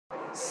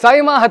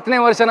SIIMA 10ನೇ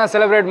ವರ್ಷನ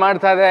celebrate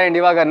ಮಾಡ್ತಾ ಇದೆ ಅಂಡ್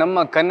ಇವಾಗ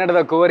ನಮ್ಮ ಕನ್ನಡದ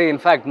ಕುವರಿ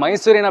ಇನ್ಫ್ಯಾಕ್ಟ್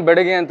ಮೈಸೂರಿನ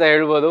ಬೆಡಗಿ ಅಂತ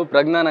ಹೇಳ್ಬೋದು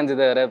ಪ್ರಜ್ಞಾ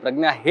ನಂಜಿದ್ದಾರೆ.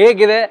 ಪ್ರಜ್ಞಾ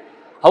ಹೇಗಿದೆ?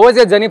 How was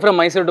your journey from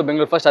Mysuru to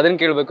Bengaluru? First ಅದನ್ನ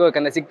ಕೇಳಬೇಕು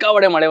ಯಾಕಂದ್ರೆ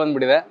ಸಿಕ್ಕಾಪಟ್ಟೆ ಮಳೆ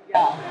ಬಂದ್ಬಿಟ್ಟಿದೆ.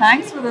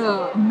 Thanks for the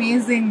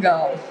amazing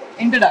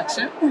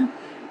introduction.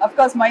 Of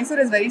course, Mysore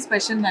is very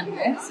special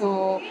ನನಗೆ. So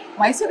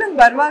Mysore ಇಂದ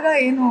ಬರುವಾಗ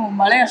ಏನು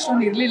ಮಳೆ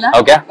ಅಷ್ಟೊಂದು ಇರಲಿಲ್ಲ.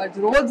 But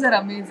roads are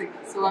amazing.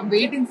 So I'm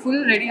waiting full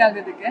ready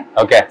ಆಗೋದಕ್ಕೆ.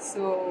 Okay.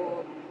 So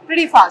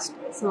pretty fast.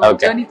 So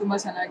journey ತುಂಬಾ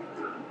ಚೆನ್ನಾಗಿದೆ.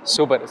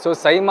 ಸೂಪರ್. ಸೊ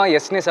SIIMA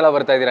ಎಷ್ಟನೇ ಸಲ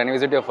ಬರ್ತಾ ಇದ್ದೀರಾ? ನೀವು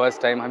visit your first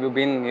time? Have you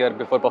been here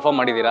before? Perform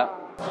ಮಾಡಿದ್ದೀರಾ?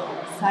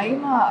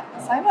 SIIMA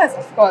is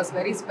of course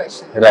very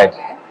special. Right.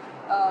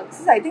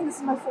 I think this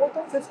is my 4th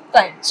or 5th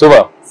time.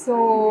 Super. So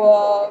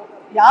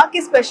ಯಾಕೆ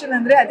special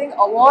ಅಂದ್ರೆ I think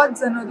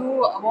awards ಅನ್ನೋದು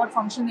award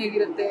function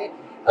ಹೇಗಿರುತ್ತೆ,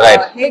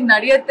 ಹೇಗ್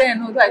ನಡೆಯುತ್ತೆ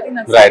ಅನ್ನೋದು I think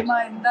ನಾನು SIIMA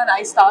ಇಂದ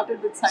I started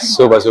with SIIMA.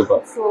 Super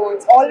super. So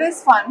it's always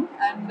fun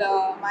and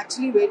I'm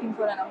actually waiting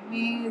for an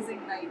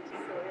amazing night. So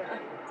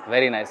yeah.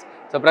 Very nice.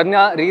 So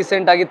Prajna,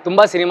 recent ಆಗಿ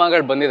ತುಂಬಾ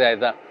ಸಿನಿಮಾಗಳು ಬಂದಿದೆ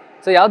ಆಯ್ತಾ?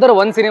 ಸೊ ಯಾವ್ದಾದ್ರು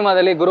ಒಂದು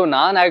ಸಿನಿಮಾದಲ್ಲಿ ಗುರು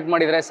ನಾನು ಆಕ್ಟ್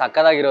ಮಾಡಿದ್ರೆ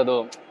ಸಕ್ಕದಾಗಿರೋದು,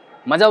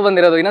 ಮಜಾ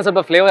ಬಂದಿರೋದು, ಇನ್ನೂ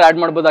ಸ್ವಲ್ಪ ಫ್ಲೇವರ್ ಆಡ್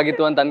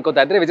ಮಾಡ್ಬೋದಾಗಿತ್ತು ಅಂತ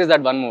ಅನ್ಕೋತಾ ಇದ್ರೆ which is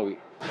that one movie?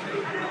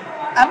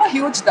 I'm a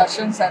huge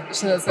Darshan sir.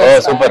 Oh,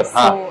 super.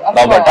 So,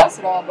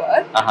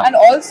 Robert. And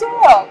also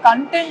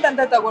content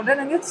ಅಂತ ತಗೊಂಡ್ರೆ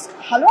ನನಗೆ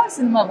ಹಲವಾರು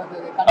ಸಿನಿಮಾ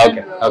ಬಂದಿದೆ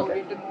ಕಂಟೆಂಟ್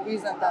ಓರಿಯೆಂಟೆಡ್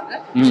ಮೂವೀಸ್ ಅಂತ ಅಂದ್ರೆ.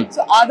 ಸೊ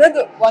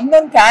ಅದರದ್ದು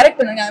ಒಂದೊಂದು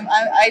ಕ್ಯಾರೆಕ್ಟರ್ ನನಗೆ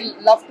I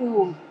love to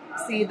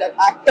see that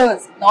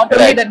actors not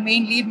only that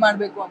main lead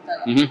ಮಾಡಬೇಕು ಅಂತ.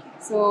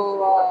 So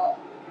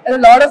a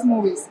lot of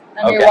movies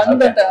ನನಗೆ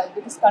ಒಂದಂತ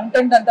ಬಿಕಾಸ್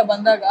ಕಂಟೆಂಟ್ ಅಂತ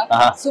ಬಂದಾಗ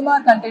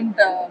ಸುಮಾರು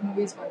ಕಂಟೆಂಟ್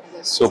ಮೂವೀಸ್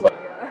ಬಂದಿದೆ. ಸೂಪರ್.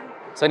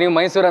 ಸೊ ನೀವು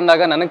ಮೈಸೂರು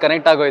ಅಂದಾಗ ನನಗೆ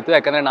ಕನೆಕ್ಟ್ ಆಗೋಯ್ತು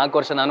ಯಾಕಂದ್ರೆ 4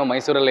 ವರ್ಷ ನಾನು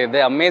ಮೈಸೂರಲ್ಲಿ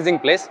ಇದ್ದೆ.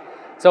 Amazing place.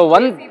 ಸೊ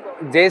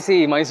ಜೇಸಿ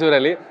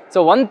ಮೈಸೂರಲ್ಲಿ. So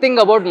one thing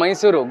about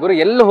Mysuru ಗುರು,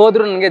 ಎಲ್ಲಿ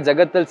ಹೋದ್ರು ನನಗೆ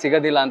ಜಗತ್ತಲ್ಲಿ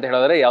ಸಿಗೋದಿಲ್ಲ ಅಂತ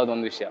ಹೇಳಿದ್ರೆ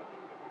ಯಾವ್ದೊಂದು ವಿಷಯ?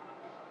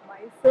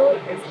 Mysore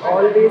is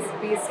always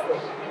peaceful.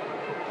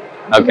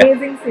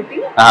 Amazing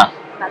city.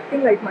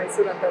 Nothing like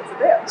Mysore ಅಂತ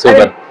ಅನ್ಸುತ್ತೆ.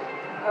 Super.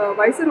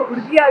 ಮೈಸೂರು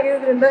ಹುಡುಗಿ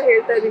ಆಗಿರೋದ್ರಿಂದ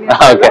ಹೇಳ್ತಾ ಇದೀನಿ.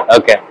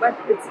 But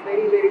it's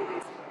very very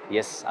peaceful.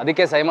 S,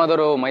 ಅದಕ್ಕೆ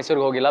SIIMAದವರು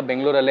ಮೈಸೂರಿಗೆ ಹೋಗಿಲ್ಲ,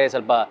 ಬೆಂಗಳೂರಲ್ಲೇ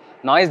ಸ್ವಲ್ಪ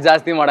ನಾಯ್ಸ್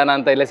ಜಾಸ್ತಿ ಮಾಡೋಣ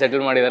ಅಂತ ಇಲ್ಲೇ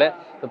ಸೆಟಲ್ ಮಾಡಿದ್ದಾರೆ.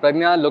 So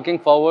Prajna,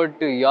 looking forward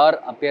to your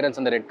appearance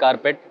on the red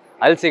carpet.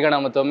 ಅಲ್ಲಿ ಸಿಗೋಣ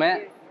ಮತ್ತೊಮ್ಮೆ.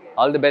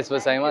 All the best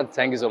for SIIMA.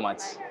 Thank you so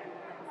much.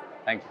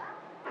 Thank you.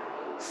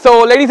 So,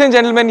 ladies and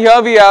gentlemen,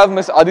 here we have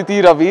Miss Aditi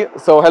Ravi.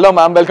 So, hello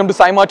ma'am, welcome to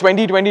SIIMA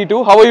 2022.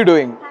 How are you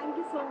doing? Thank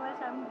you so much.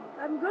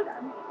 I'm good.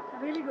 I'm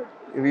really good.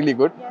 Really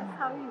good? Yes,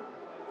 how are you?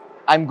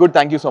 I'm good,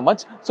 thank you so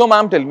much. So,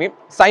 ma'am, tell me,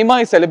 SIIMA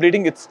is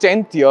celebrating its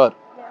 10th year.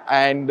 Yes.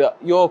 And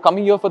you're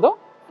coming here for the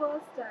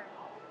First time.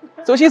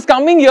 So she's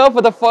coming here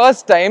for the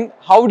first time.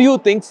 How do you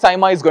think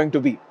SIIMA is going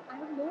to be? I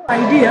have no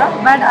idea,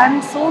 but I'm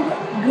so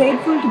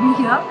grateful to be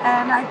here,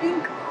 and I think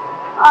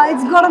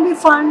it's gonna be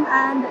fun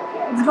and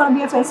it's gonna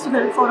be a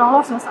festival for all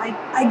of us.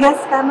 I guess,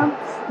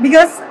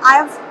 because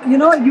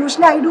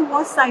usually I do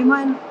watch SIIMA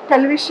in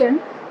television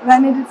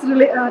when it is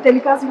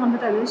telecasting on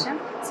the television.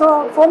 So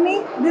for me,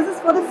 this is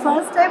for the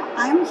first time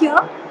I'm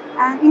here,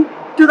 and in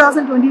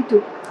 2022.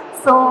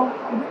 So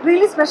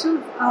really special.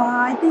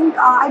 I think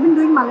I've been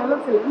doing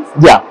Malayalam films.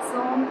 Yeah. So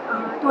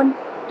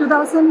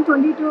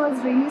 2022 is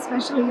really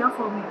special year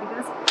for me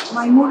because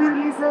my movie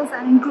releases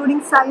and including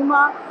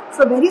SIIMA.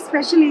 So very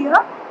special year,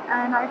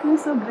 and I feel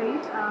so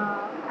great.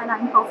 And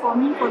I'm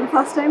performing for the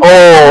first time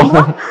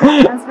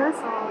as well.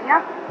 So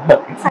yeah,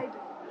 excited.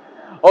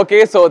 Okay,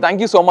 so thank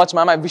you so much,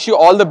 ma'am. I wish you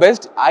all the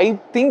best. I'm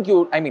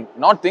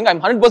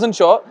 100%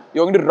 sure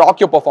you're going to rock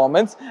your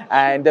performance,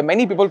 and there are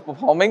many people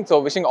performing, so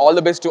wishing all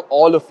the best to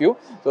all of you.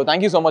 So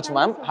thank you so much,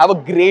 ma'am. Have a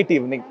great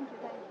evening.